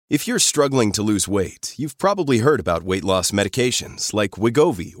If you're struggling to lose weight, you've probably heard about weight loss medications like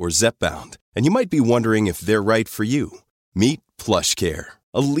Wegovy or Zepbound, and you might be wondering if they're right for you. Meet PlushCare,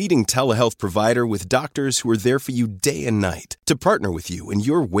 a leading telehealth provider with doctors who are there for you day and night to partner with you in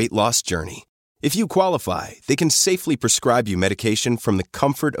your weight loss journey. If you qualify, they can safely prescribe you medication from the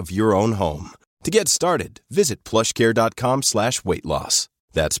comfort of your own home. To get started, visit plushcare.com/weightloss.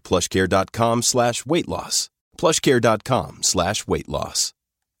 That's plushcare.com/weightloss. plushcare.com/weightloss.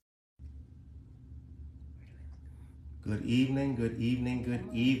 Good evening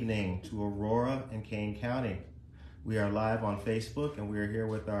to Aurora and Kane County. We are live on Facebook and we are here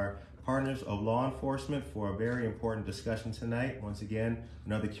with our partners of law enforcement for a very important discussion tonight. Once again,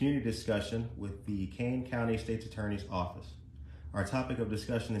 another community discussion with the Kane County State's Attorney's Office. Our topic of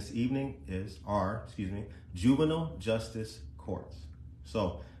discussion this evening is juvenile justice courts.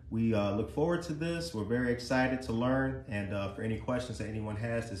 So we look forward to this. We're very excited to learn, and for any questions that anyone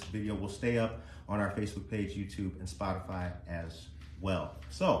has, this video will stay up on our Facebook page, YouTube, and Spotify as well.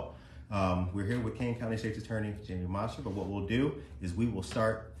 So we're here with Kane County State's Attorney Jamie Monster, but what we'll do is we will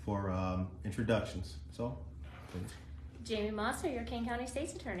start for introductions. So, please. Jamie Monster, your Kane County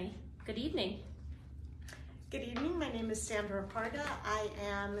State's Attorney. Good evening. Good evening. My name is Sandra Parga. I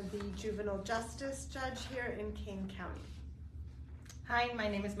am the juvenile justice judge here in Kane County. Hi, my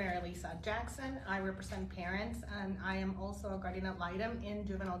name is Mary Lisa Jackson. I represent parents, and I am also a guardian ad litem in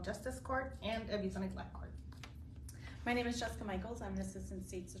juvenile justice court and abuse and neglect court. My name is Jessica Michaels. I'm an assistant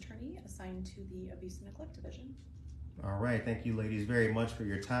state's attorney assigned to the abuse and neglect division. All right, thank you ladies very much for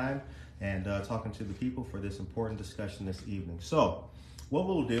your time and talking to the people for this important discussion this evening. So what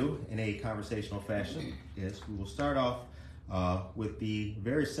we'll do in a conversational fashion is we will start off with the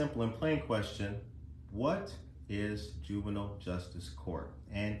very simple and plain question: what is juvenile justice court?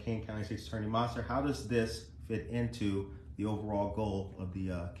 And Kane County State's Attorney Monster, how does this fit into the overall goal of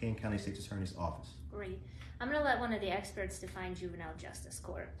the Kane County State's Attorney's Office? Great. I'm going to let one of the experts define juvenile justice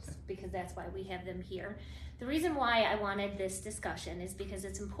courts because that's why we have them here. The reason why I wanted this discussion is because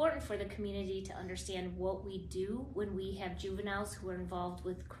it's important for the community to understand what we do when we have juveniles who are involved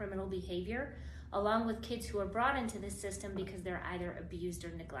with criminal behavior, along with kids who are brought into this system because they're either abused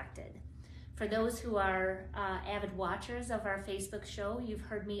or neglected. For those who are avid watchers of our Facebook show, you've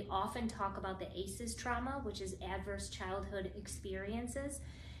heard me often talk about the ACEs trauma, which is adverse childhood experiences.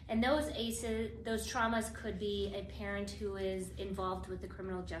 And those traumas could be a parent who is involved with the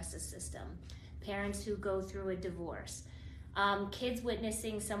criminal justice system, parents who go through a divorce, kids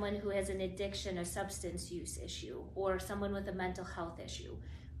witnessing someone who has an addiction, a substance use issue, or someone with a mental health issue,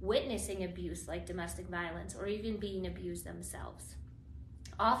 witnessing abuse like domestic violence, or even being abused themselves.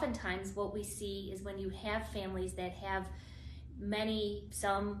 Oftentimes what we see is when you have families that have many,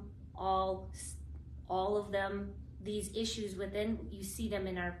 some, all of them, these issues within, you see them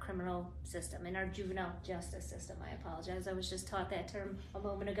in our criminal system, in our juvenile justice system. I apologize, I was just taught that term a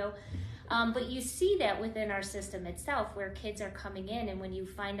moment ago. But you see that within our system itself, where kids are coming in, and when you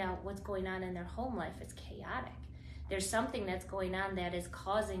find out what's going on in their home life, it's chaotic. There's something that's going on that is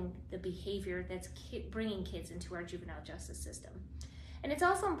causing the behavior that's bringing kids into our juvenile justice system. And it's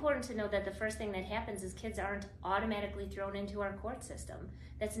also important to know that the first thing that happens is kids aren't automatically thrown into our court system.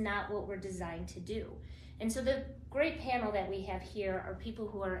 That's not what we're designed to do. And so the great panel that we have here are people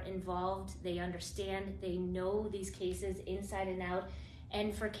who are involved, they understand, they know these cases inside and out.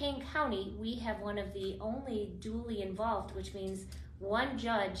 And for Kane County, we have one of the only dually involved, which means one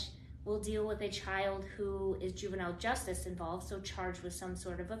judge will deal with a child who is juvenile justice involved, so charged with some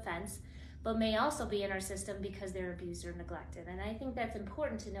sort of offense, but may also be in our system because they're abused or neglected. And I think that's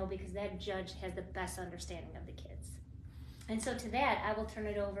important to know because that judge has the best understanding of the kids. And so to that, I will turn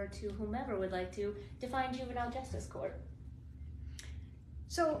it over to whomever would like to define juvenile justice court.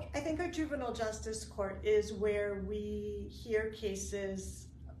 So I think our juvenile justice court is where we hear cases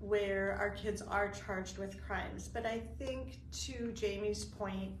where our kids are charged with crimes. But I think to Jamie's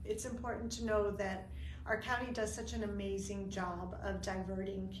point, it's important to know that our county does such an amazing job of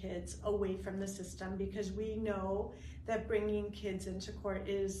diverting kids away from the system, because we know that bringing kids into court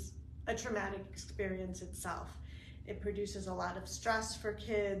is a traumatic experience itself. It produces a lot of stress for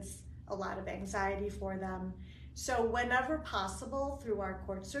kids, a lot of anxiety for them. So whenever possible, through our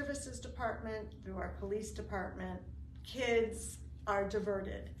court services department, through our police department, kids are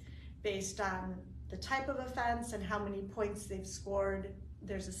diverted based on the type of offense and how many points they've scored.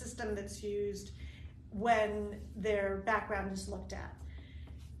 There's a system that's used when their background is looked at.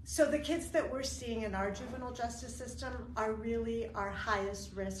 So the kids that we're seeing in our juvenile justice system are really our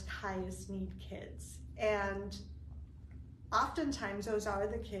highest risk, highest need kids. And oftentimes those are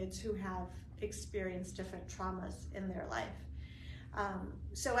the kids who have experienced different traumas in their life.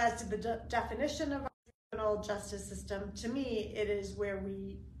 So as to the definition of our juvenile justice system, to me, it is where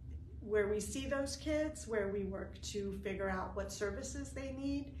we see those kids, where we work to figure out what services they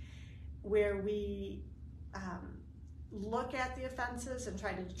need, where we look at the offenses and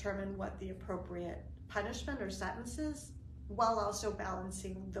try to determine what the appropriate punishment or sentence is, while also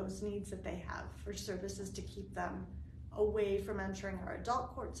balancing those needs that they have for services to keep them away from entering our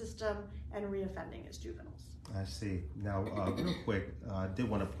adult court system and reoffending as juveniles. I see. Now, real quick, I did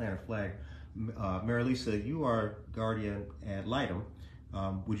want to plant a flag. Mary Lisa, you are guardian ad litem.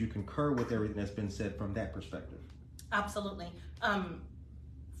 Would you concur with everything that's been said from that perspective? Absolutely.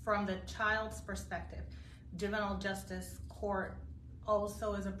 From the child's perspective, juvenile justice court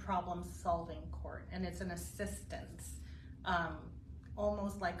also is a problem-solving court, and it's an assistance,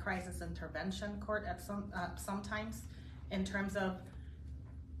 almost like crisis intervention court at sometimes, in terms of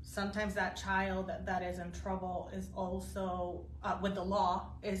sometimes that child that is in trouble is also, with the law,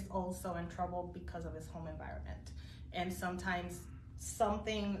 is also in trouble because of his home environment. And sometimes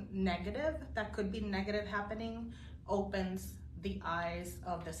something negative, that could be negative happening, opens the eyes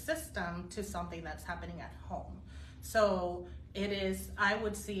of the system to something that's happening at home. So it is, I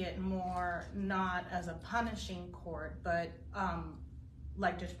would see it more not as a punishing court, but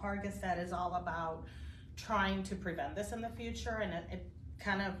like Judge Parga said, is all about trying to prevent this in the future, and it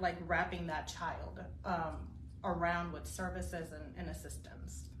kind of like wrapping that child around with services and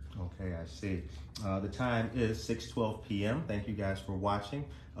assistance. Okay, I see. The time is 6:12 p.m. Thank you guys for watching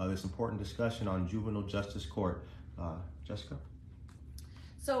this important discussion on juvenile justice court. Jessica?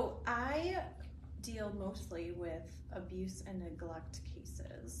 So I deal mostly with abuse and neglect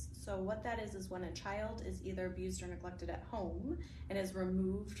cases. So what that is when a child is either abused or neglected at home and is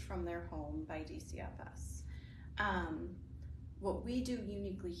removed from their home by DCFS. What we do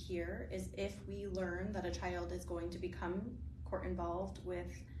uniquely here is if we learn that a child is going to become court involved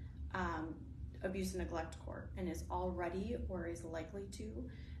with abuse and neglect court and is already or is likely to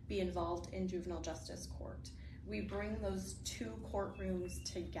be involved in juvenile justice court, we bring those two courtrooms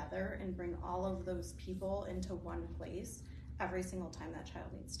together and bring all of those people into one place every single time that child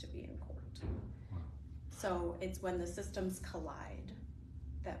needs to be in court. So it's when the systems collide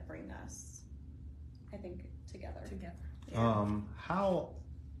that bring us, I think, together. Yeah. How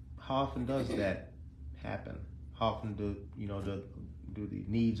often does that happen? How often do the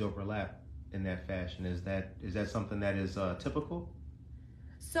needs overlap in that fashion? Is that something that is typical?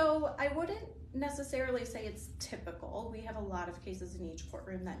 So I wouldn't necessarily say it's typical. We have a lot of cases in each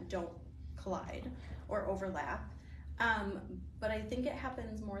courtroom that don't collide or overlap, but I think it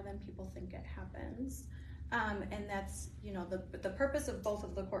happens more than people think it happens. And that's, the purpose of both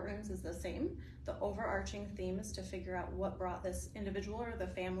of the courtrooms is the same. The overarching theme is to figure out what brought this individual or the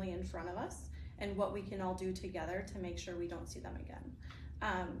family in front of us and what we can all do together to make sure we don't see them again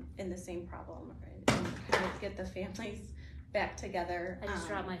in the same problem, right? And kind of get the families back together. I just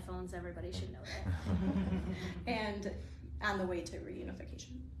dropped my phones, everybody should know that. And on the way to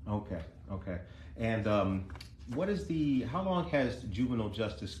reunification. Okay. And how long has juvenile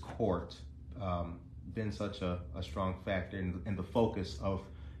justice court been such a strong factor in the focus of,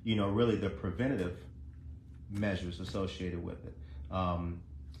 really the preventative measures associated with it?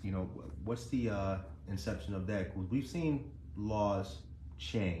 What's the inception of that? We've seen laws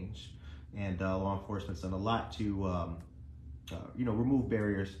change, and law enforcement's done a lot to, remove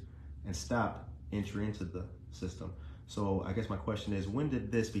barriers and stop entry into the system. So I guess my question is, when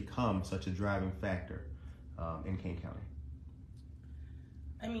did this become such a driving factor in Kane County?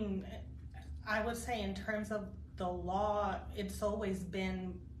 I mean, I would say in terms of the law, it's always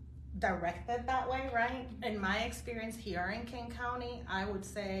been directed that way, right? In my experience here in Kane County, I would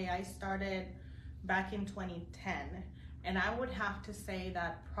say I started back in 2010, and I would have to say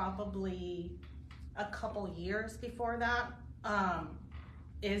that probably a couple years before that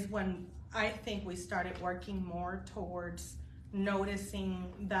is when I think we started working more towards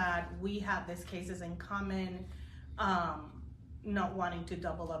noticing that we had these cases in common, not wanting to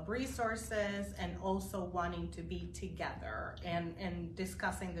double up resources, and also wanting to be together and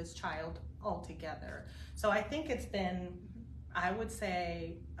discussing this child all together. So I think it's been, I would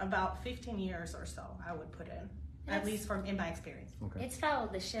say, about 15 years or so, I would put in, at least in my experience. Okay. It's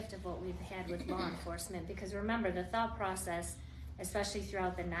followed the shift of what we've had with law enforcement, because remember, the thought process, especially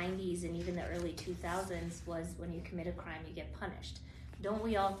throughout the 90s and even the early 2000s, was when you commit a crime, you get punished. Don't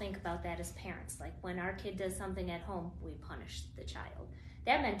we all think about that as parents? Like, when our kid does something at home, we punish the child.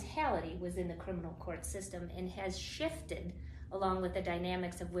 That mentality was in the criminal court system and has shifted along with the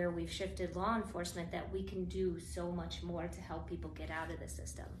dynamics of where we've shifted law enforcement, that we can do so much more to help people get out of the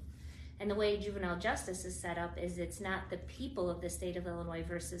system. And the way juvenile justice is set up is it's not the people of the state of Illinois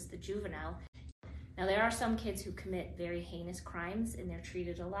versus the juvenile. Now, there are some kids who commit very heinous crimes and they're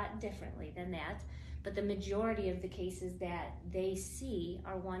treated a lot differently than that, but the majority of the cases that they see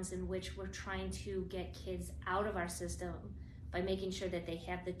are ones in which we're trying to get kids out of our system by making sure that they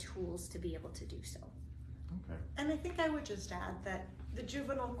have the tools to be able to do so. Okay. And I think I would just add that the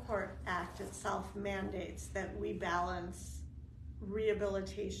Juvenile Court Act itself mandates that we balance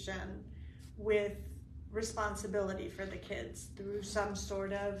rehabilitation with responsibility for the kids through some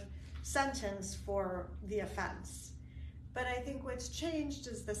sort of sentence for the offense. But I think what's changed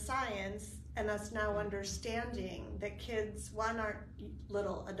is the science and us now understanding that kids, one, aren't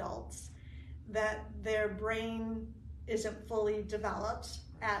little adults, that their brain isn't fully developed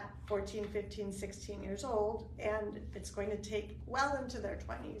at 14, 15, 16 years old, and it's going to take well into their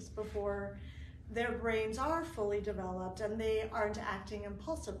 20s before their brains are fully developed and they aren't acting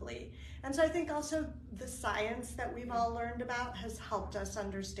impulsively. And so I think also the science that we've all learned about has helped us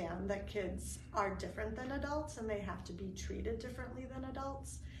understand that kids are different than adults and they have to be treated differently than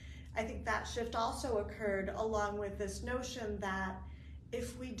adults. I think that shift also occurred along with this notion that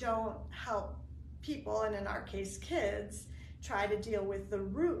if we don't help people, and in our case kids, try to deal with the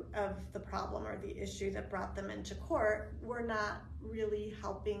root of the problem or the issue that brought them into court, we're not really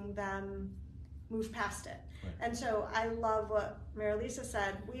helping them move past it. Right. And so I love what Mary Lisa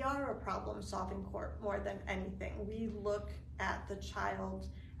said. We are a problem-solving court more than anything. We look at the child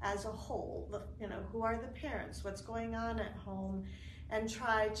as a whole. Who are the parents? What's going on at home? And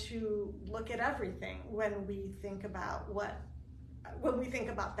try to look at everything when we think about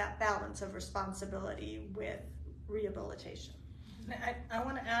that balance of responsibility with rehabilitation. I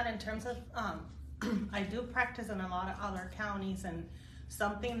want to add in terms of I do practice in a lot of other counties, and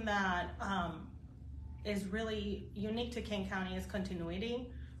something that is really unique to Kane County is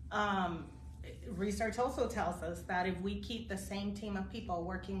continuity. Research also tells us that if we keep the same team of people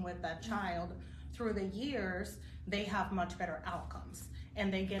working with that child through the years, they have much better outcomes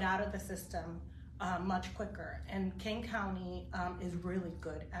and they get out of the system much quicker. And Kane County is really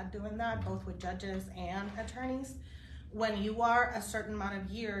good at doing that, both with judges and attorneys. When you are a certain amount of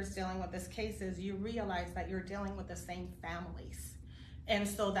years dealing with these cases, you realize that you're dealing with the same families. And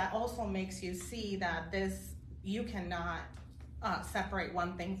so that also makes you see that you cannot separate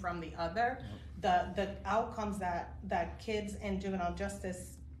one thing from the other. The outcomes that kids in juvenile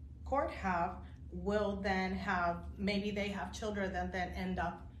justice court have will then have, maybe they have children that then end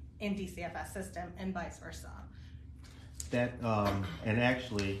up in DCFS system and vice versa. That and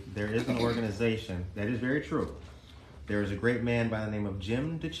actually there is an organization that is very true. There is a great man by the name of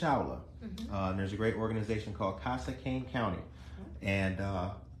Jim DeChowla. And there's a great organization called Casa Kane County. And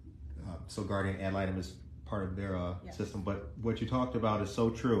so Guardian Ad Litem is part of their system. But what you talked about is so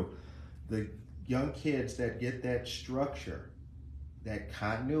true. The young kids that get that structure, that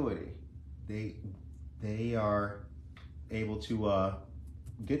continuity, they are able to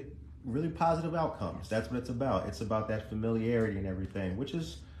get really positive outcomes. That's what it's about. It's about that familiarity and everything, which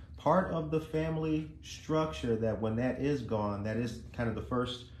is part of the family structure, that when that is gone, that is kind of the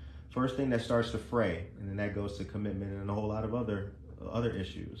first thing that starts to fray, and then that goes to commitment and a whole lot of other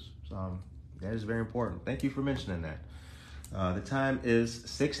issues. So that is very important. Thank you for mentioning that. The time is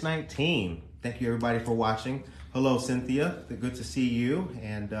 6:19. Thank you everybody for watching. Hello, Cynthia. Good to see you.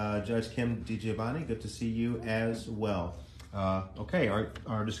 And Judge Kim DiGiovanni, good to see you as well. Okay,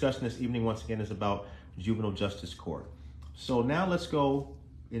 our discussion this evening once again is about juvenile justice court. So now let's go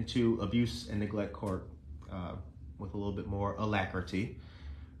into abuse and neglect court with a little bit more alacrity.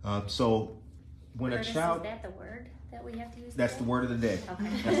 So when Curtis, a child... Is that the word that we have to use? That's today? the word of the day. Okay.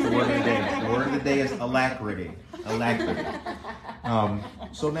 That's the word of the day. The word of the day is alacrity. Alacrity.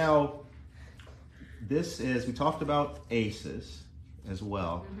 So now, we talked about ACEs as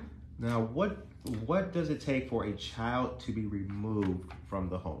well. Now, what does it take for a child to be removed from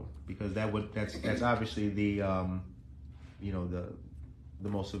the home? Because that's obviously the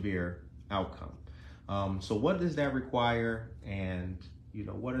most severe outcome. So what does that require, and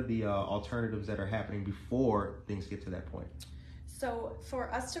what are the alternatives that are happening before things get to that point? So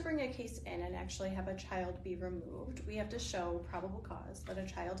for us to bring a case in and actually have a child be removed, we have to show probable cause that a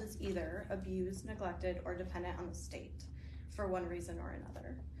child is either abused, neglected, or dependent on the state for one reason or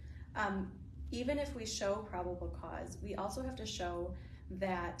another. Even if we show probable cause, we also have to show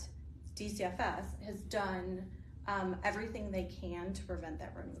that DCFS has done everything they can to prevent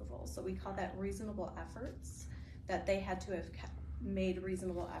that removal. So we call that reasonable efforts, that they had to have made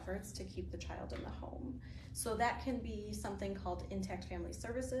reasonable efforts to keep the child in the home. So that can be something called intact family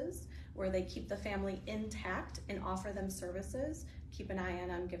services, where they keep the family intact and offer them services keep an eye on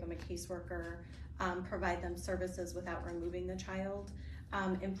them, give them a caseworker, provide them services without removing the child,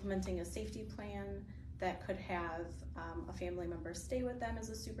 implementing a safety plan that could have a family member stay with them as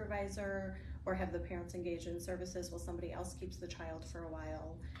a supervisor, or have the parents engage in services while somebody else keeps the child for a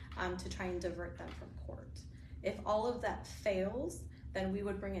while, to try and divert them from court. If all of that fails, then we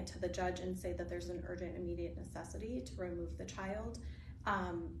would bring it to the judge and say that there's an urgent, immediate necessity to remove the child.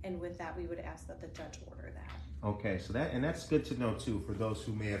 And with that, we would ask that the judge order that. Okay, so that's good to know too, for those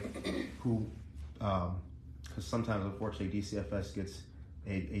who may have, because sometimes unfortunately DCFS gets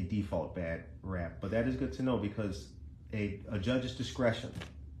a default bad rap, but that is good to know, because a judge's discretion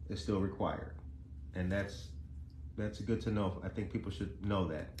is still required, and that's good to know. I think people should know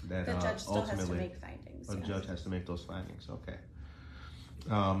that The judge still has to make findings. A yes. judge has to make those findings. Okay.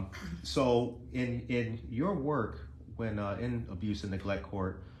 So in your work, when in abuse and neglect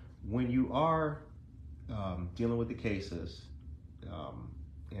court, when you are dealing with the cases,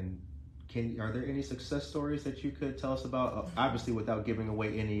 and are there any success stories that you could tell us about? Obviously, without giving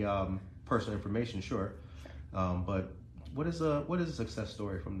away any personal information, sure. But what is a success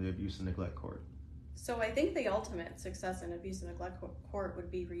story from the abuse and neglect court? So I think the ultimate success in abuse and neglect court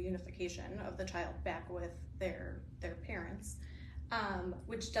would be reunification of the child back with their parents,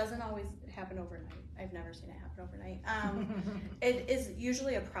 which doesn't always happen overnight. I've never seen it happen overnight. It is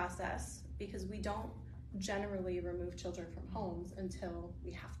usually a process, because we don't generally remove children from homes until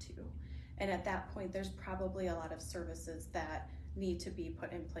we have to. And at that point, there's probably a lot of services that need to be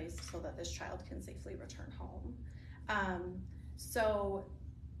put in place so that this child can safely return home. So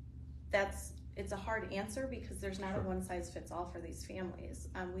it's a hard answer, because there's not a one size fits all for these families.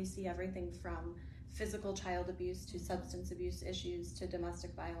 We see everything from physical child abuse to substance abuse issues to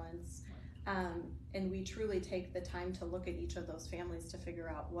domestic violence. And we truly take the time to look at each of those families to figure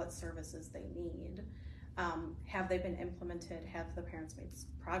out what services they need. Have they been implemented? Have the parents made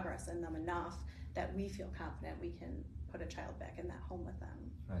progress in them enough that we feel confident we can put a child back in that home with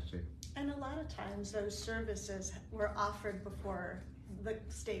them? I see. And a lot of times those services were offered before the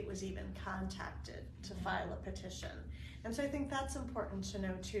state was even contacted to file a petition. And so I think that's important to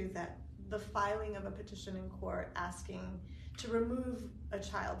know too, that the filing of a petition in court asking to remove a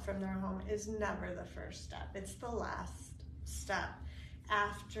child from their home is never the first step. It's the last step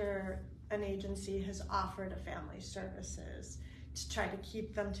after an agency has offered a family services to try to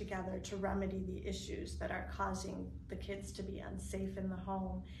keep them together, to remedy the issues that are causing the kids to be unsafe in the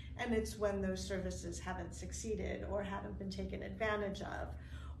home. And it's when those services haven't succeeded or haven't been taken advantage of,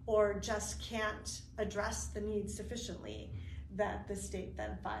 or just can't address the needs sufficiently, that the state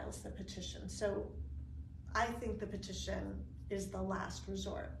then files the petition. So I think the petition is the last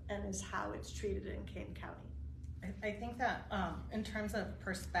resort and is how it's treated in Kane County. I think that in terms of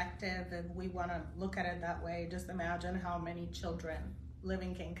perspective, if we want to look at it that way, just imagine how many children live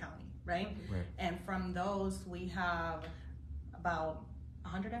in Kane County, right? And from those, we have about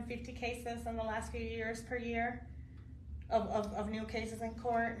 150 cases in the last few years per year of new cases in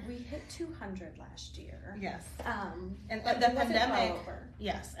court. We hit 200 last year. Yes. And the pandemic,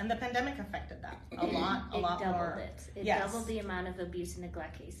 yes, and the pandemic affected that a lot more. It doubled the amount of abuse and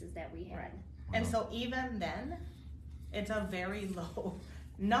neglect cases that we had. Right. And so even then, it's a very low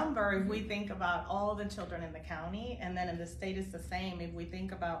number if we think about all the children in the county, and then in the state it's the same. If we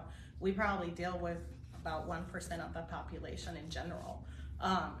think about, we probably deal with about 1% of the population in general.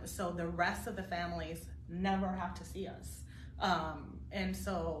 So the rest of the families never have to see us. And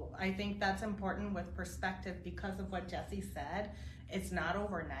so I think that's important with perspective, because of what Jesse said. It's not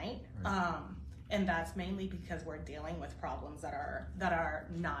overnight. Right. And that's mainly because we're dealing with problems that are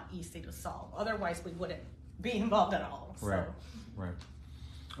not easy to solve. Otherwise, we wouldn't be involved at all. So. Right.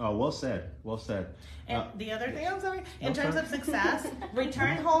 Oh, well said. And the other thing, I'm sorry, in terms of success,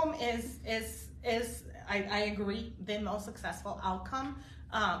 return home is I agree, the most successful outcome.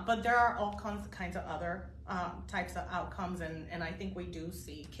 But there are all kinds of other types of outcomes, and I think we do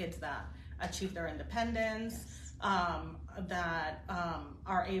see kids that achieve their independence, that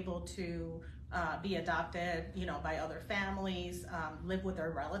are able to be adopted, by other families, live with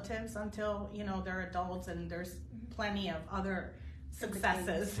their relatives until, they're adults, and there's plenty of other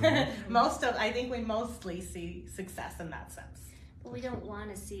successes. I think we mostly see success in that sense. But we don't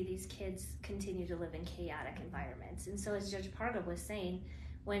want to see these kids continue to live in chaotic environments. And so as Judge Parga was saying,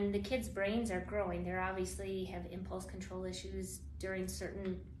 when the kids' brains are growing, they obviously have impulse control issues during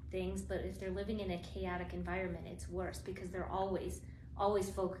certain things, but if they're living in a chaotic environment, it's worse, because they're always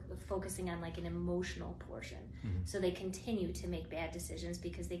focusing on like an emotional portion. So they continue to make bad decisions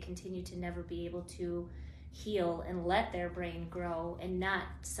because they continue to never be able to heal and let their brain grow and not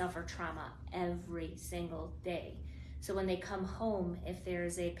suffer trauma every single day. So when they come home, if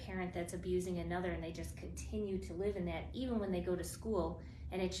there's a parent that's abusing another and they just continue to live in that, even when they go to school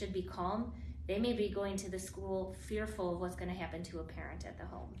and it should be calm, they may be going to the school fearful of what's going to happen to a parent at the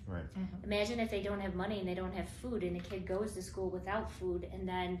home. Right. Imagine if they don't have money and they don't have food, and a kid goes to school without food, and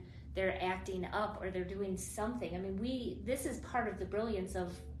then they're acting up or they're doing something. I mean, this is part of the brilliance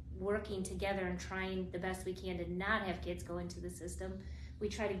of working together and trying the best we can to not have kids go into the system. We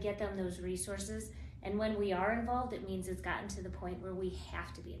try to get them those resources, and when we are involved, it means it's gotten to the point where we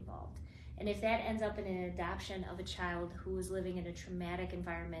have to be involved. And if that ends up in an adoption of a child who is living in a traumatic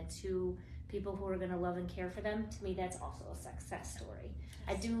environment to people who are going to love and care for them, to me that's also a success story.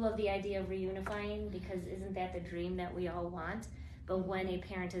 I do love the idea of reunifying, because isn't that the dream that we all want? But when a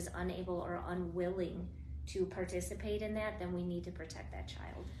parent is unable or unwilling to participate in that, then we need to protect that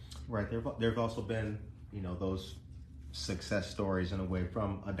child. Right. There've also been, those success stories in a way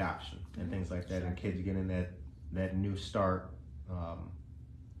from adoption and things like that, and kids getting that new start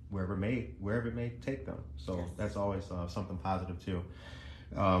wherever it may take them. So that's always something positive too.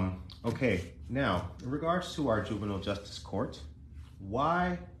 Okay, now in regards to our juvenile justice court,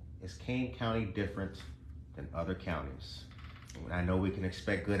 why is Kane County different than other counties? I know we can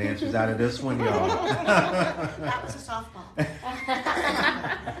expect good answers out of this one, y'all. That was a softball.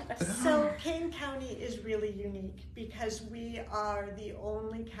 So Kane County is really unique because we are the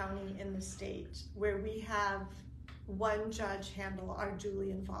only county in the state where we have one judge handle our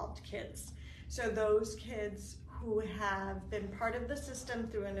duly involved kids. So those kids who have been part of the system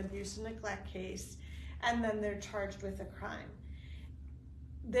through an abuse and neglect case, and then they're charged with a crime.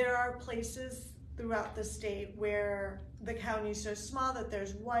 There are places throughout the state where the county is so small that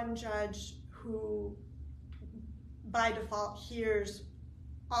there's one judge who by default hears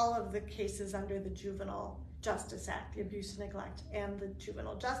all of the cases under the Juvenile Justice Act, the abuse and neglect, and the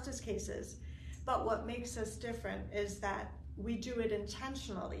juvenile justice cases. But what makes us different is that we do it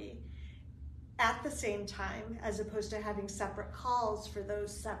intentionally at the same time, as opposed to having separate calls for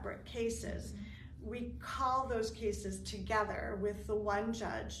those separate cases. We call those cases together with the one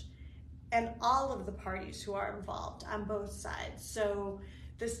judge and all of the parties who are involved on both sides. So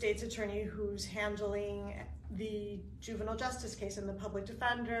the state's attorney who's handling the juvenile justice case and the public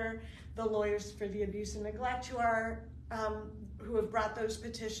defender, the lawyers for the abuse and neglect who have brought those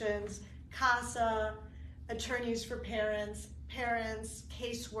petitions, CASA, attorneys for parents,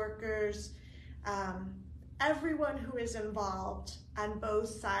 caseworkers, everyone who is involved on both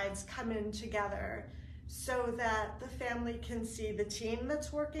sides come in together so that the family can see the team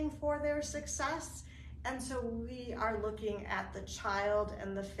that's working for their success. And so we are looking at the child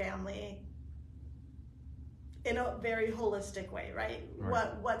and the family in a very holistic way, right?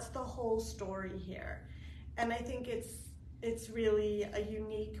 What's the whole story here? And I think it's really a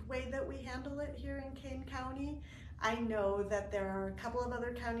unique way that we handle it here in Kane County. I know that there are a couple of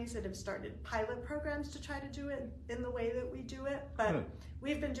other counties that have started pilot programs to try to do it in the way that we do it, but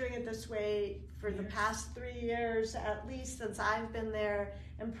we've been doing it this way for the past 3 years, at least since I've been there,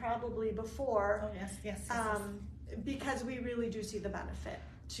 and probably before. Oh, yes. Because we really do see the benefit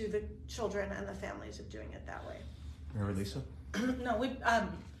to the children and the families of doing it that way. Remember, Lisa? No, we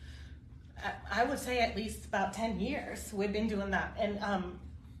I would say at least about 10 years we've been doing that. And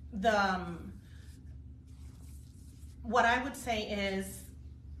what I would say is,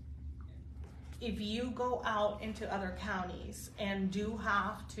 if you go out into other counties and do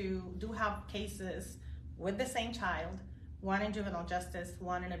have cases with the same child, one in juvenile justice,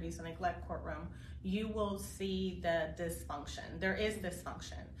 one in abuse and neglect courtroom, you will see the dysfunction. There is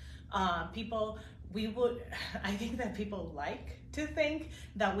dysfunction. I think that people like to think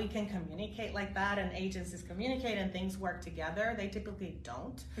that we can communicate like that, and agencies communicate and things work together. They typically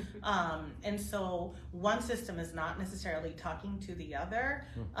don't. And so one system is not necessarily talking to the other,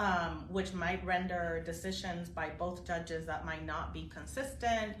 which might render decisions by both judges that might not be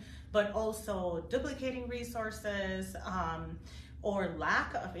consistent, but also duplicating resources or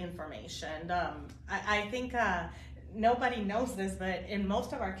lack of information. I think nobody knows this, but in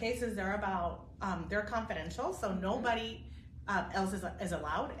most of our cases, they're confidential, so nobody else is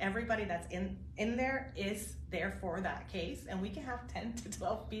allowed. Everybody that's in there is there for that case, and we can have 10 to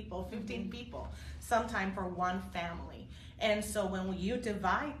 12 people, 15 people, sometime for one family. And so when you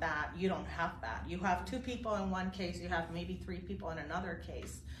divide that, you don't have that. You have 2 people in one case, you have maybe 3 people in another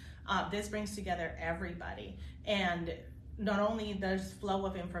case. This brings together everybody, and not only there's flow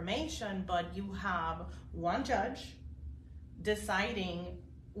of information, but you have one judge deciding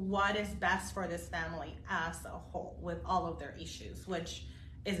what is best for this family as a whole with all of their issues, which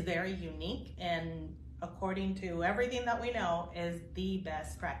is very unique. And according to everything that we know, is the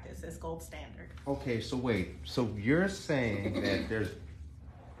best practice. It's gold standard. Okay, so wait. So you're saying that there's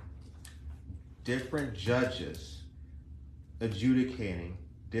different judges adjudicating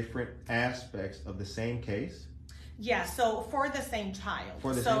different aspects of the same case? Yeah, so for the same child.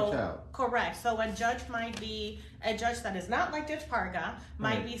 For the same child. Correct. So a judge might be, a judge that is not like Judge Parga,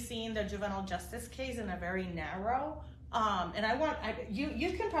 might Right. be seeing the juvenile justice case in a very narrow, and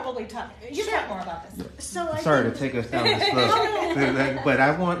you can probably talk, you Sure. talk more about this. So I Sorry to think, take us down this road, but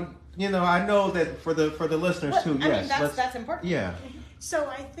I want, I know that for the listeners Well, too. I Yes, mean, that's important. yeah. so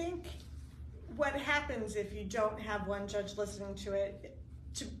I think what happens if you don't have one judge listening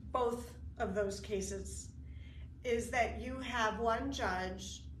to both of those cases is that you have one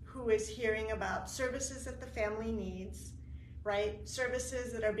judge who is hearing about services that the family needs, right?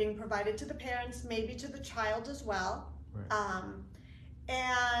 Services that are being provided to the parents, maybe to the child as well. Right.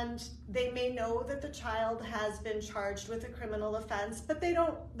 And they may know that the child has been charged with a criminal offense, but they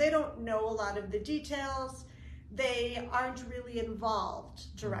don't know a lot of the details. They aren't really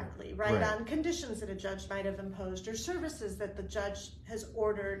involved directly, right? On conditions that a judge might have imposed or services that the judge has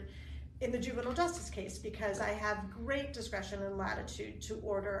ordered in the juvenile justice case, because I have great discretion and latitude to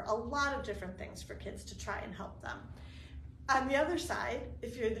order a lot of different things for kids to try and help them. On the other side,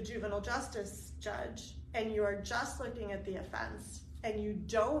 if you're the juvenile justice judge and you're just looking at the offense and you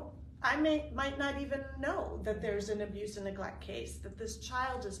don't, I might not even know that there's an abuse and neglect case, that this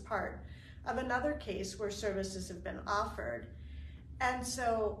child is part of another case where services have been offered. And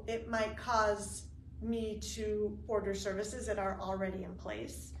so it might cause me to order services that are already in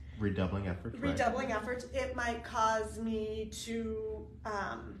place. Redoubling efforts. Right. Redoubling efforts. It might cause me to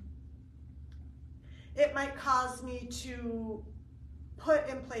put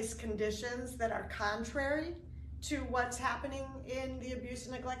in place conditions that are contrary to what's happening in the abuse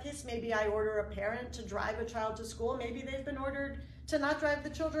and neglect case. Maybe I order a parent to drive a child to school. Maybe they've been ordered to not drive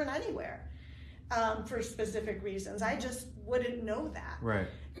the children anywhere for specific reasons. I just wouldn't know that. Right.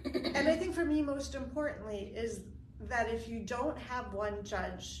 And I think for me, most importantly, is that if you don't have one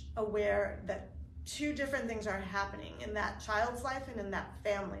judge aware that two different things are happening in that child's life and in that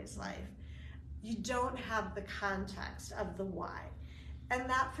family's life, you don't have the context of the why. And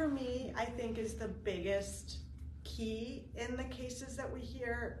that for me, I think, is the biggest key in the cases that we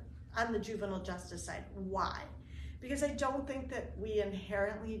hear on the juvenile justice side. Why? Because I don't think that we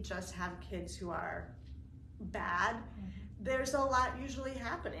inherently just have kids who are bad. There's a lot usually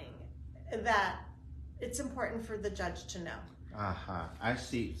happening that it's important for the judge to know. I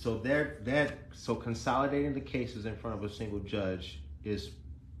see. So so consolidating the cases in front of a single judge is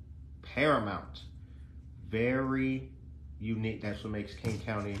paramount. Very unique. That's what makes Kane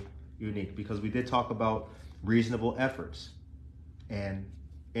County unique, because we did talk about reasonable efforts and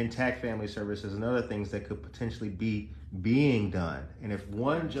intact family services and other things that could potentially be being done. And if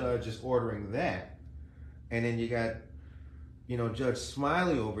one judge is ordering that, and then you got, Judge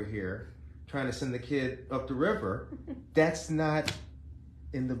Smiley over here trying to send the kid up the river, that's not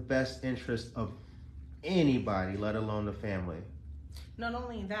in the best interest of anybody, let alone the family. Not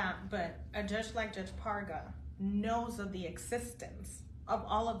only that, but a judge like Judge Parga knows of the existence of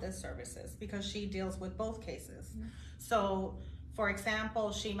all of the services because she deals with both cases. Mm-hmm. So, for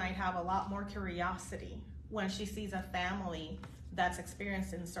example, she might have a lot more curiosity when she sees a family that's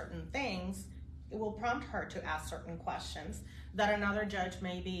experiencing certain things. It will prompt her to ask certain questions that another judge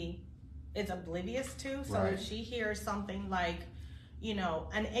maybe is oblivious to. So right. If she hears something like,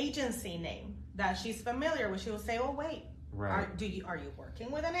 an agency name that she's familiar with, she will say, "Oh, wait, right. Are you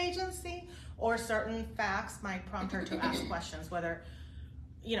working with an agency?" Or certain facts might prompt her to ask questions, whether,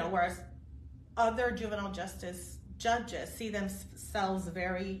 whereas other juvenile justice judges see themselves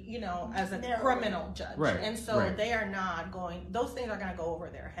very, as a criminal judge. Right. And so right. they are not those things are going to go over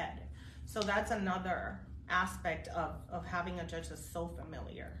their head. So that's another aspect of having a judge that's so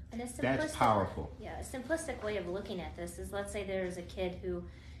familiar. And that's powerful. Yeah, a simplistic way of looking at this is, let's say there's a kid who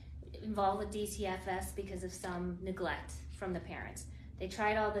involved with DCFS because of some neglect from the parents. They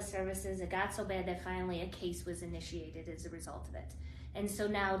tried all the services. It got so bad that finally a case was initiated as a result of it. And so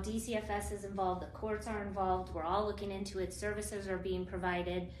now DCFS is involved, the courts are involved, we're all looking into it, services are being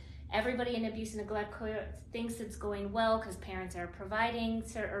provided. Everybody in abuse and neglect court thinks it's going well because parents are providing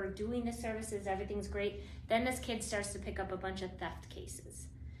or doing the services, everything's great. Then this kid starts to pick up a bunch of theft cases.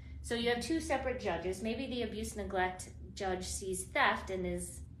 So you have two separate judges. Maybe the abuse and neglect judge sees theft and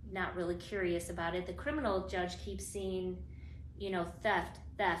is not really curious about it. The criminal judge keeps seeing,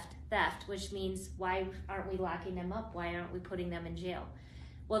 theft, which means, why aren't we locking them up? Why aren't we putting them in jail?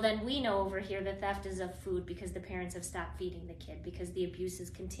 Well, then we know over here the theft is of food because the parents have stopped feeding the kid, because the abuse is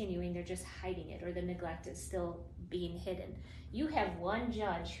continuing, they're just hiding it, or the neglect is still being hidden. You have one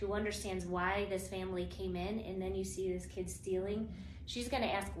judge who understands why this family came in, and then you see this kid stealing. She's going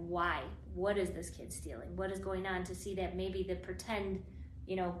to ask why. What is this kid stealing? What is going on, to see that maybe the pretend,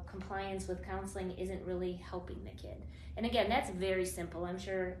 compliance with counseling isn't really helping the kid. And again, that's very simple. I'm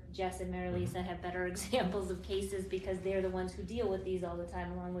sure Jess and Mary Lisa have better examples of cases because they're the ones who deal with these all the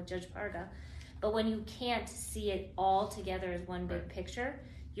time along with Judge Parga. But when you can't see it all together as one big picture,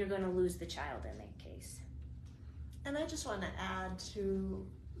 you're going to lose the child in that case. And I just want to add to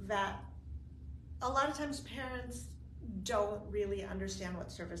that, a lot of times parents don't really understand what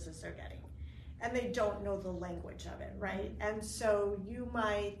services they're getting. And they don't know the language of it, right? And so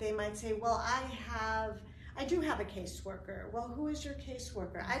they might say, well, I do have a caseworker. Well, who is your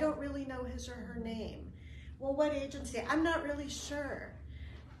caseworker? I don't really know his or her name. Well, what agency? I'm not really sure.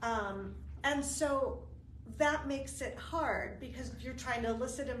 And so that makes it hard, because you're trying to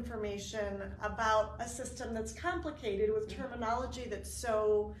elicit information about a system that's complicated with terminology that's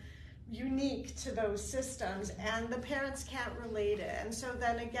so unique to those systems, and the parents can't relate it. And so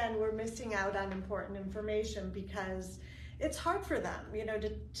then again, we're missing out on important information because it's hard for them,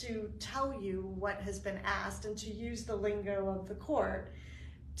 to tell you what has been asked and to use the lingo of the court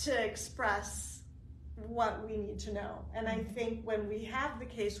to express what we need to know. And I think when we have the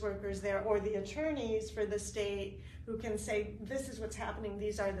caseworkers there, or the attorneys for the state who can say, this is what's happening,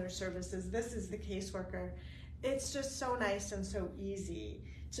 these are their services, this is the caseworker, it's just so nice and so easy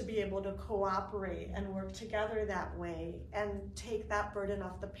to be able to cooperate and work together that way and take that burden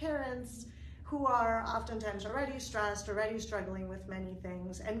off the parents, who are oftentimes already stressed, already struggling with many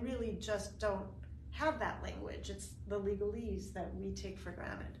things, and really just don't have that language. It's the legalese that we take for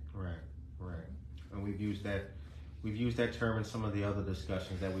granted. Right. And we've used that term in some of the other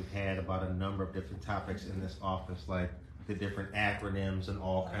discussions that we've had about a number of different topics in this office, like the different acronyms and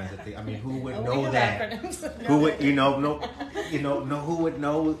all kinds of things. I mean, who would know that? Who would who would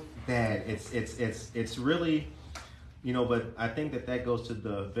know that? It's really, but I think that goes to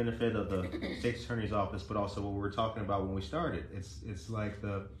the benefit of the state's attorney's office, but also what we were talking about when we started. It's like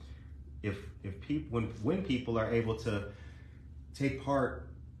when people are able to take part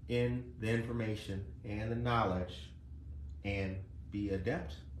in the information and the knowledge and be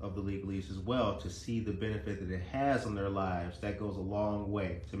adept of the legalese as well, to see the benefit that it has on their lives, that goes a long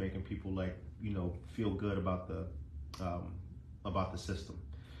way to making people feel good about the system.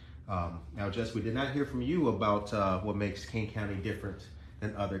 Now, Jess, we did not hear from you about what makes Kane County different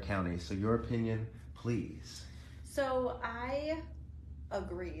than other counties. So your opinion, please. So I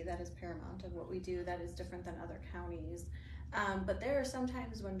agree that is paramount of what we do that is different than other counties. But there are some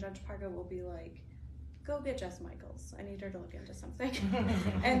times when Judge Parga will be like, go get Jess Michaels. I need her to look into something.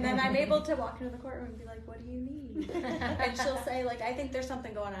 And then I'm able to walk into the courtroom and be like, what do you need? And she'll say, I think there's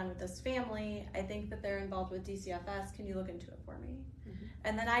something going on with this family. I think that they're involved with DCFS. Can you look into it for me? Mm-hmm.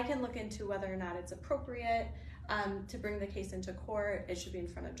 And then I can look into whether or not it's appropriate to bring the case into court. It should be in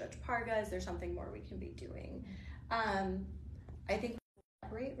front of Judge Parga. Is there something more we can be doing? I think we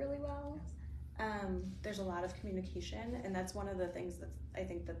collaborate really well. There's a lot of communication, and that's one of the things that's, I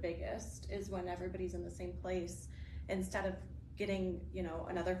think, the biggest is when everybody's in the same place. Instead of getting,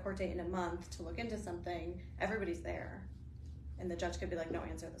 another court date in a month to look into something, everybody's there. And the judge could be like, no,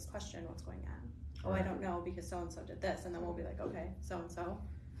 answer this question, what's going on? Right. Oh, I don't know because so-and-so did this. And then we'll be like, okay, so-and-so,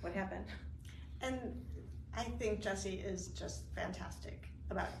 what happened? And I think Jessie is just fantastic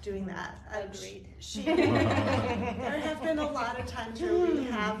about doing that. Agreed. There have been a lot of times where we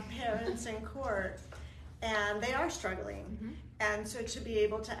have parents in court and they are struggling. Mm-hmm. And so to be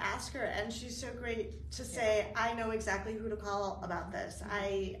able to ask her, and she's so great to say, I know exactly who to call about this.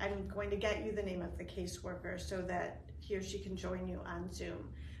 I'm going to get you the name of the caseworker so that he or she can join you on Zoom.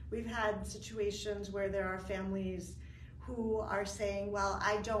 We've had situations where there are families who are saying, well,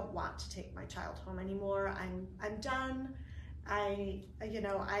 I don't want to take my child home anymore. I'm done. I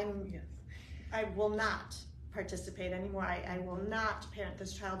will not participate anymore. I will not parent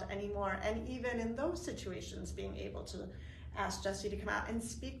this child anymore. And even in those situations, being able to ask Jessie to come out and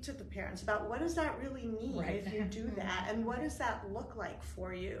speak to the parents about what does that really mean if you do that, and what does that look like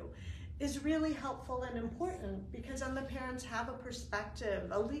for you, is really helpful and important, because then the parents have a perspective,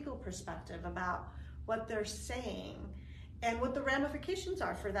 a legal perspective about what they're saying and what the ramifications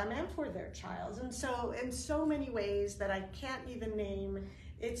are for them and for their child. And so in so many ways that I can't even name,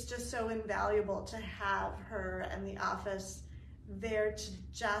 it's just so invaluable to have her and the office there to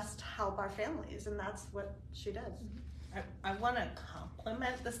just help our families, and that's what she does. I want to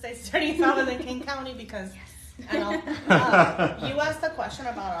compliment the state's attorney's office in Kane County, because And you asked the question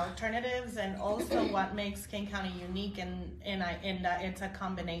about alternatives and also what makes Kane County unique, in that it's a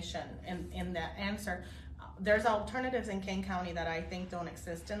combination in that answer. There's alternatives in Kane County that I think don't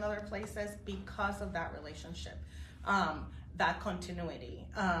exist in other places because of that relationship, that continuity.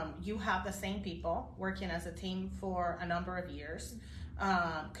 You have the same people working as a team for a number of years.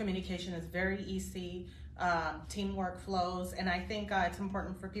 Communication is very easy. Teamwork flows, and I think it's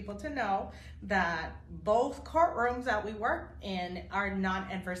important for people to know that both courtrooms that we work in are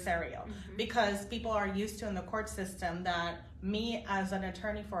non-adversarial, because people are used to in the court system that me as an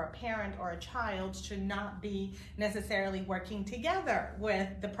attorney for a parent or a child should not be necessarily working together with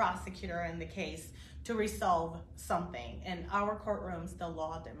the prosecutor in the case to resolve something. In our courtrooms, the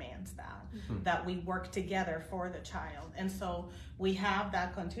law demands that we work together for the child, and so we have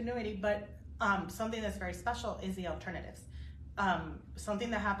that continuity. But something that's very special is the alternatives.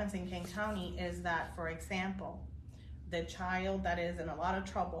 Something that happens in Kane County is that, for example, the child that is in a lot of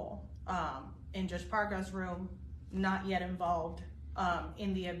trouble in Judge Parga's room, not yet involved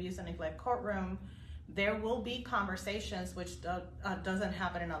in the abuse and neglect courtroom, there will be conversations, which doesn't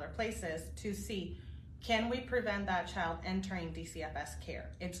happen in other places, to see, can we prevent that child entering DCFS care?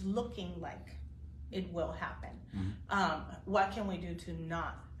 It's looking like it will happen. What can we do to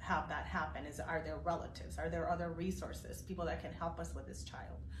not have that happen? Are there relatives? Are there other resources, people that can help us with this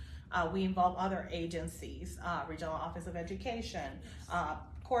child? We involve other agencies, Regional Office of Education,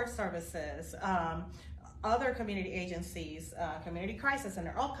 court services, other community agencies, Community Crisis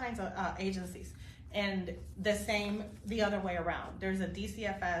Center, all kinds of agencies. And the same the other way around. There's a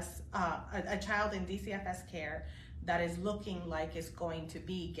DCFS, a child in DCFS care that is looking like it's going to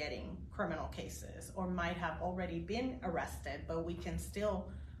be getting criminal cases or might have already been arrested, but we can still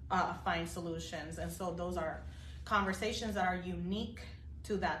find solutions. And so those are conversations that are unique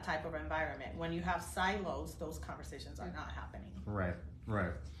to that type of environment. When you have silos, those conversations are not happening. Right.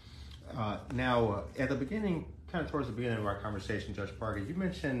 Now, at the beginning, kind of towards the beginning of our conversation, Judge Parga, you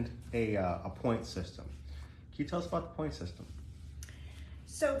mentioned a point system. Can you tell us about the point system?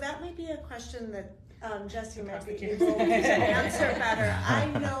 So that might be a question that Jesse might be able to answer better. I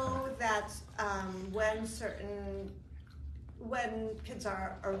know that when kids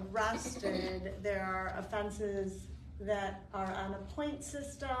are arrested, there are offenses that are on a point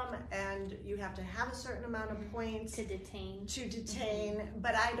system, and you have to have a certain amount of points to detain.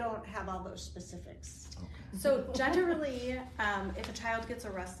 But I don't have all those specifics. Okay. So generally, if a child gets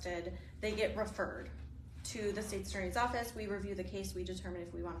arrested, they get referred to the state attorney's office. We review the case, we determine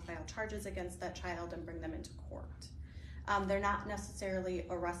if we want to file charges against that child and bring them into court. They're not necessarily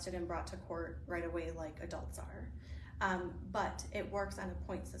arrested and brought to court right away like adults are. But it works on a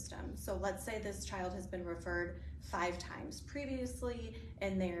point system. So let's say this child has been referred 5 times previously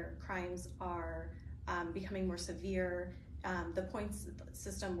and their crimes are becoming more severe. The points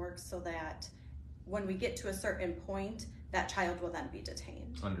system works so that when we get to a certain point, that child will then be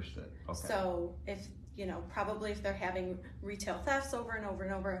detained. Understood. Okay. So if, probably if they're having retail thefts over and over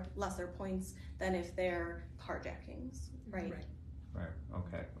and over, lesser points than if they're carjackings, right? Right.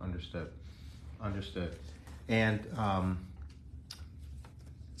 Okay. Understood. And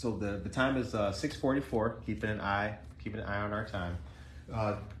so the time is 6:44. Keeping an eye on our time.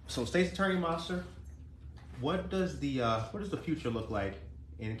 So, State's Attorney Mosser, what does the future look like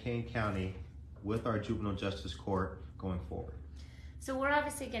in Kane County with our juvenile justice court going forward? So we're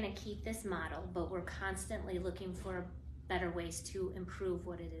obviously going to keep this model, but we're constantly looking for better ways to improve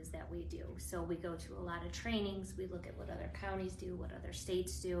what it is that we do. So we go to a lot of trainings. We look at what other counties do, what other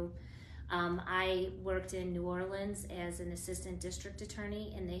states do. I worked in New Orleans as an assistant district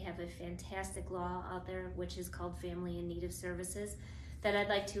attorney, and they have a fantastic law out there which is called Family in Need of Services, that I'd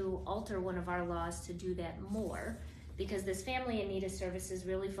like to alter one of our laws to do that more, because this Family in Need of Services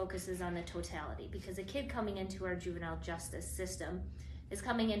really focuses on the totality, because a kid coming into our juvenile justice system is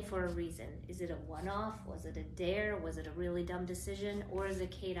coming in for a reason. Is it a one-off? Was it a dare? Was it a really dumb decision? Or is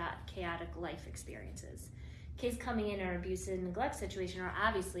it chaotic life experiences? Kids coming in an abuse and neglect situation are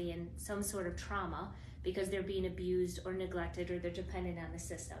obviously in some sort of trauma because they're being abused or neglected, or they're dependent on the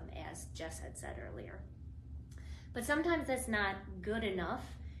system, as Jess had said earlier. But sometimes that's not good enough,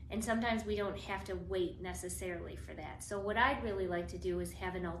 and sometimes we don't have to wait necessarily for that. So what I'd really like to do is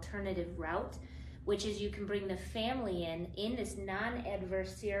have an alternative route, which is you can bring the family in this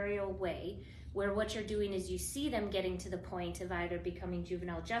non-adversarial way, where what you're doing is you see them getting to the point of either becoming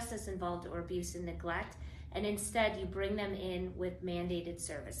juvenile justice involved or abuse and neglect, and instead you bring them in with mandated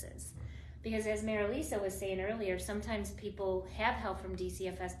services. Because as Mayor Lisa was saying earlier, sometimes people have help from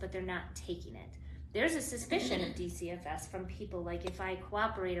DCFS, but they're not taking it. there's a suspicion of DCFS from people, like if I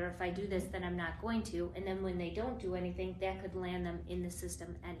cooperate or if I do this, then I'm not going to. And then when they don't do anything, that could land them in the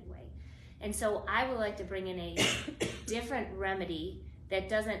system anyway. And so I would like to bring in a different remedy that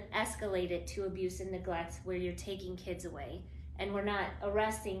doesn't escalate it to abuse and neglect, where you're taking kids away. And we're not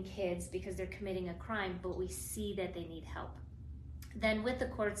arresting kids because they're committing a crime, but we see that they need help. Then with the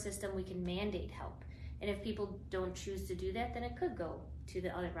court system, we can mandate help. And if people don't choose to do that, then it could go to the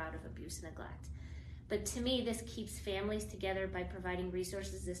other route of abuse and neglect. But to me, this keeps families together by providing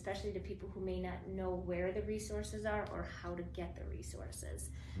resources, especially to people who may not know where the resources are or how to get the resources.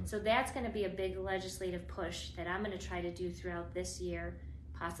 So that's going to be a big legislative push that I'm going to try to do throughout this year,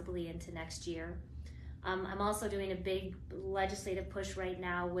 possibly into next year. I'm also doing a big legislative push right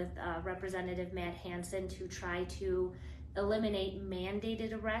now with Representative Matt Hansen to try to eliminate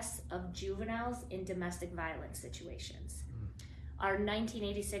mandated arrests of juveniles in domestic violence situations. Our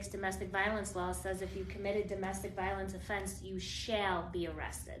 1986 domestic violence law says if you commit a domestic violence offense, you shall be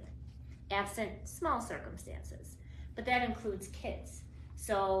arrested, absent small circumstances. But that includes kids.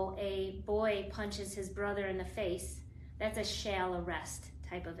 So a boy punches his brother in the face, that's a shall arrest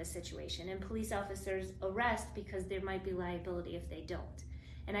type of a situation. And police officers arrest because there might be liability if they don't.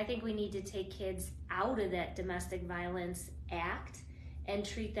 And I think we need to take kids out of that domestic violence act and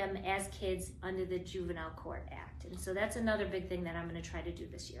treat them as kids under the Juvenile Court Act. And so that's another big thing that I'm going to try to do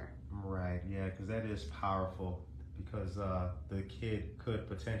this year. Right, yeah, because that is powerful, because the kid could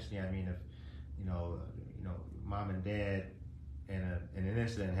potentially, I mean, if, mom and dad and an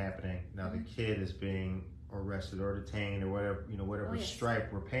incident happening, now the kid is being arrested or detained or whatever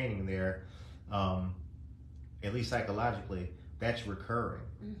stripe we're painting there, at least psychologically, that's recurring,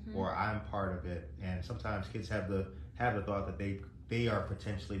 or I'm part of it. And sometimes kids have the thought that they are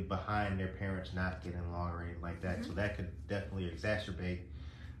potentially behind their parents not getting along or anything like that. So that could definitely exacerbate,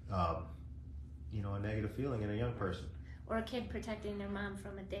 a negative feeling in a young person. Or a kid protecting their mom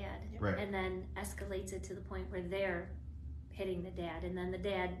from a dad, right, and then escalates it to the point where they're hitting the dad, and then the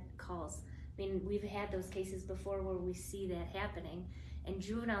dad calls. I mean, we've had those cases before where we see that happening, and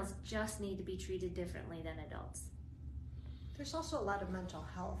juveniles just need to be treated differently than adults. There's also a lot of mental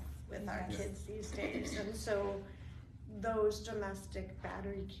health with our kids these days, and so those domestic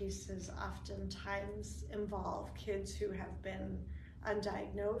battery cases oftentimes involve kids who have been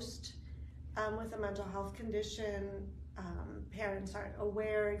undiagnosed with a mental health condition. Parents aren't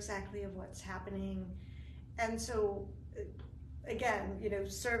aware exactly of what's happening, and so again,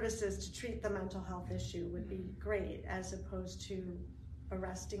 services to treat the mental health issue would be great, as opposed to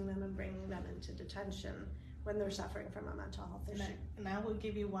arresting them and bringing them into detention when they're suffering from a mental health issue. And I will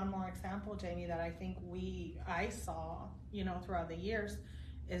give you one more example, Jamie, that I think I saw, throughout the years,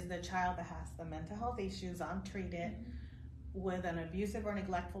 is the child that has the mental health issues untreated with an abusive or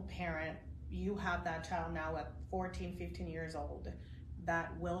neglectful parent. You have that child now at 14, 15 years old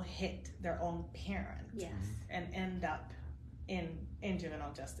that will hit their own parent and end up in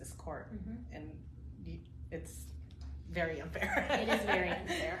juvenile justice court. And it's very unfair. It is very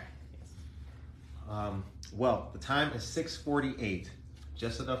unfair. Well, the time is 6:48,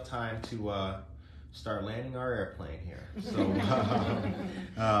 just enough time to start landing our airplane here. So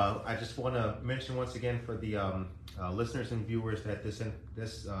I just want to mention once again for the listeners and viewers that this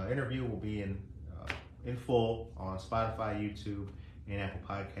interview will be in full on Spotify, YouTube, and Apple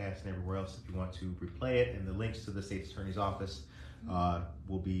Podcasts, and everywhere else if you want to replay it. And the links to the State's Attorney's Office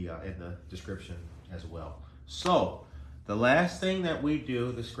will be in the description as well. So the last thing that we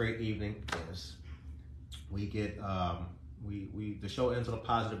do this great evening is we get the show ends on a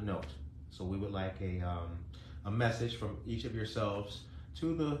positive note. So we would like a message from each of yourselves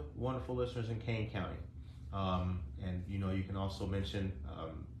to the wonderful listeners in Kane County. And you can also mention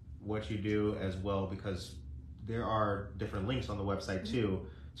what you do as well, because there are different links on the website too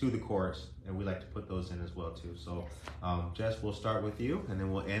to the courts, and we like to put those in as well too. So Jess, we'll start with you, and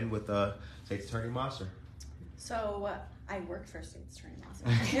then we'll end with State's Attorney Mosser. So I work for State's Attorney Mosser.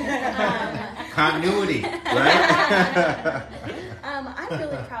 Continuity, right? I'm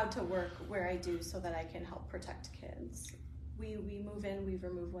really proud to work where I do so that I can help protect kids. We move in, we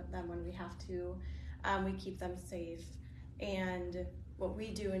remove them when we have to. We keep them safe. And what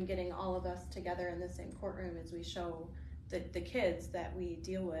we do in getting all of us together in the same courtroom is we show the kids that we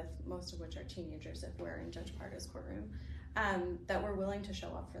deal with, most of which are teenagers if we're in Judge Parga's courtroom, that we're willing to show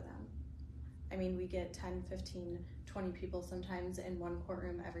up for them. I mean, we get 10, 15, 20 people sometimes in one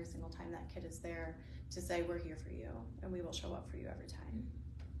courtroom every single time that kid is there to say, we're here for you, and we will show up for you every time.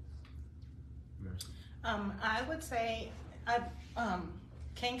 I would say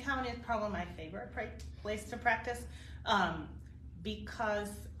Kane County is probably my favorite place to practice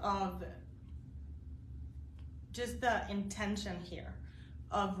because of just the intention here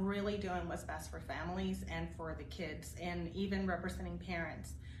of really doing what's best for families and for the kids, and even representing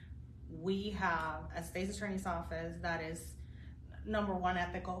parents. We have a state's attorney's office that is number one,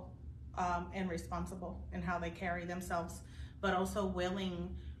 ethical and responsible in how they carry themselves, but also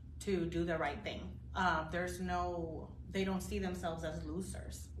willing to do the right thing. They don't see themselves as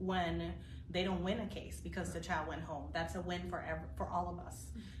losers when they don't win a case because the child went home. That's a win for all of us.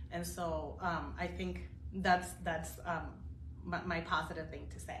 And so I think that's my positive thing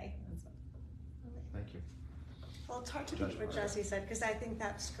to say. Thank you. Well, it's hard to beat what Jesse said because I think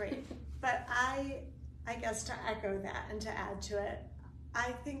that's great. But I guess to echo that and to add to it,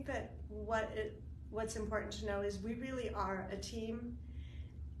 I think that what's important to know is we really are a team,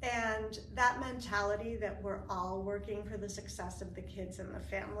 and that mentality that we're all working for the success of the kids and the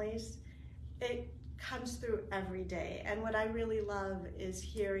families, it comes through every day. And what I really love is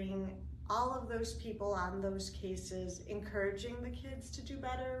hearing all of those people on those cases encouraging the kids to do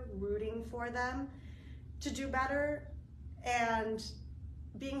better, rooting for them to do better, and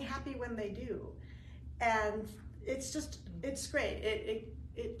being happy when they do. And it's great.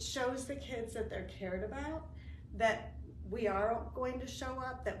 It shows the kids that they're cared about, that we are going to show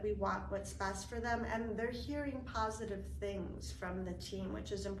up, that we want what's best for them, and they're hearing positive things from the team,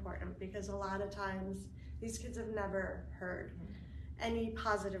 which is important because a lot of times these kids have never heard any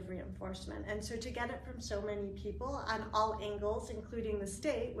positive reinforcement. And so to get it from so many people on all angles, including the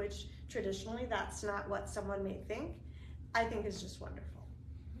state, which traditionally that's not what someone may think, I think is just wonderful.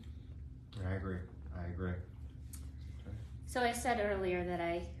 I agree. So I said earlier that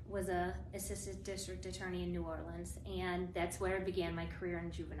I was a assistant district attorney in New Orleans, and that's where I began my career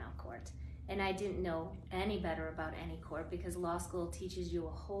in juvenile court. And I didn't know any better about any court because law school teaches you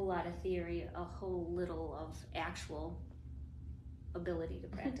a whole lot of theory, a whole little of actual ability to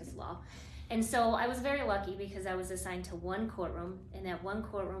practice law. And so I was very lucky because I was assigned to one courtroom, and that one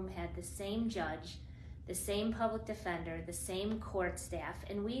courtroom had the same judge, the same public defender, the same court staff,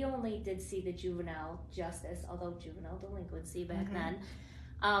 and we only did see the juvenile justice, although juvenile delinquency back then.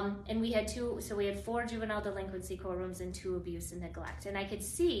 And we had 4 juvenile delinquency courtrooms and 2 abuse and neglect. And I could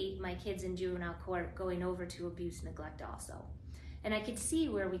see my kids in juvenile court going over to abuse and neglect also. And I could see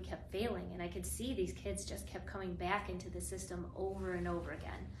where we kept failing, and I could see these kids just kept coming back into the system over and over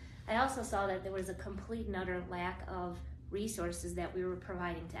again. I also saw that there was a complete and utter lack of resources that we were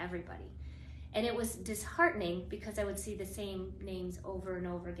providing to everybody. And it was disheartening because I would see the same names over and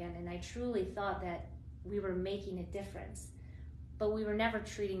over again, and I truly thought that we were making a difference. But we were never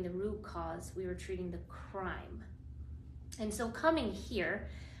treating the root cause, we were treating the crime. And so coming here,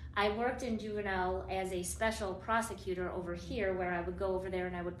 I worked in juvenile as a special prosecutor over here, where I would go over there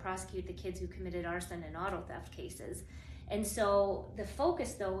and I would prosecute the kids who committed arson and auto theft cases. And so the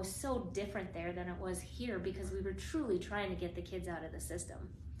focus, though, was so different there than it was here because we were truly trying to get the kids out of the system.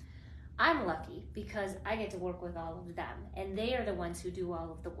 I'm lucky because I get to work with all of them, and they are the ones who do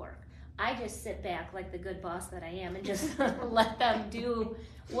all of the work. I just sit back like the good boss that I am and just let them do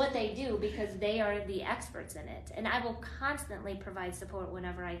what they do because they are the experts in it. And I will constantly provide support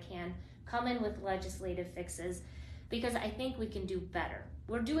whenever I can, come in with legislative fixes, because I think we can do better.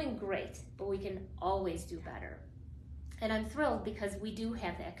 We're doing great, but we can always do better. And I'm thrilled because we do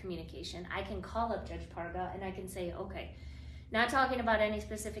have that communication. I can call up Judge Parga and I can say, okay, not talking about any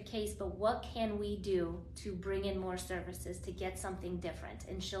specific case, but what can we do to bring in more services to get something different?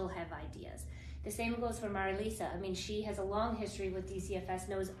 And she'll have ideas. The same goes for Marilisa. I mean, she has a long history with DCFS,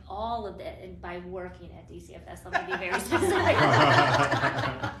 knows all of it, and by working at DCFS, let me be very specific.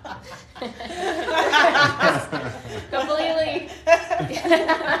 Completely.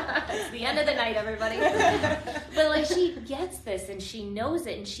 It's the end of the night, everybody. But like, she gets this and she knows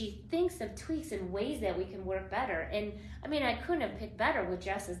it, and she thinks of tweaks and ways that we can work better. And I mean, I couldn't have picked better with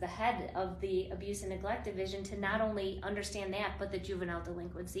Jess as the head of the Abuse and Neglect Division to not only understand that, but the juvenile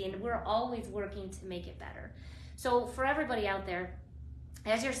delinquency. And we're always working to make it better. So for everybody out there,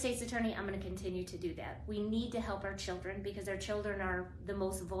 as your state's attorney, I'm going to continue to do that. We need to help our children because our children are the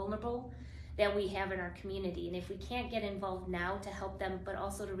most vulnerable that we have in our community. And if we can't get involved now to help them, but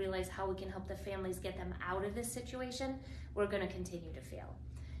also to realize how we can help the families get them out of this situation, we're going to continue to fail.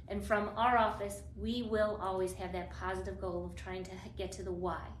 And from our office, we will always have that positive goal of trying to get to the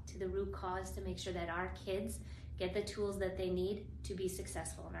why, to the root cause, to make sure that our kids get the tools that they need to be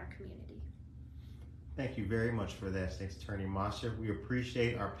successful in our community. Thank you very much for that, State's Attorney Mosher. We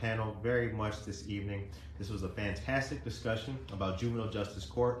appreciate our panel very much this evening. This was a fantastic discussion about juvenile justice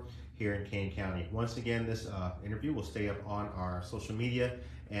court here in Kane County. Once again, this interview will stay up on our social media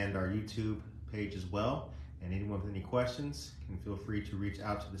and our YouTube page as well. And anyone with any questions can feel free to reach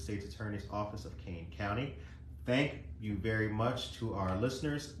out to the State's Attorney's Office of Kane County. Thank you very much to our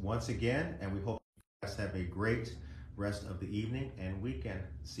listeners once again, and we hope you guys have a great rest of the evening and weekend.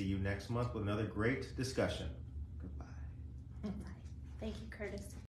 See you next month with another great discussion. Goodbye. Thank you, Curtis.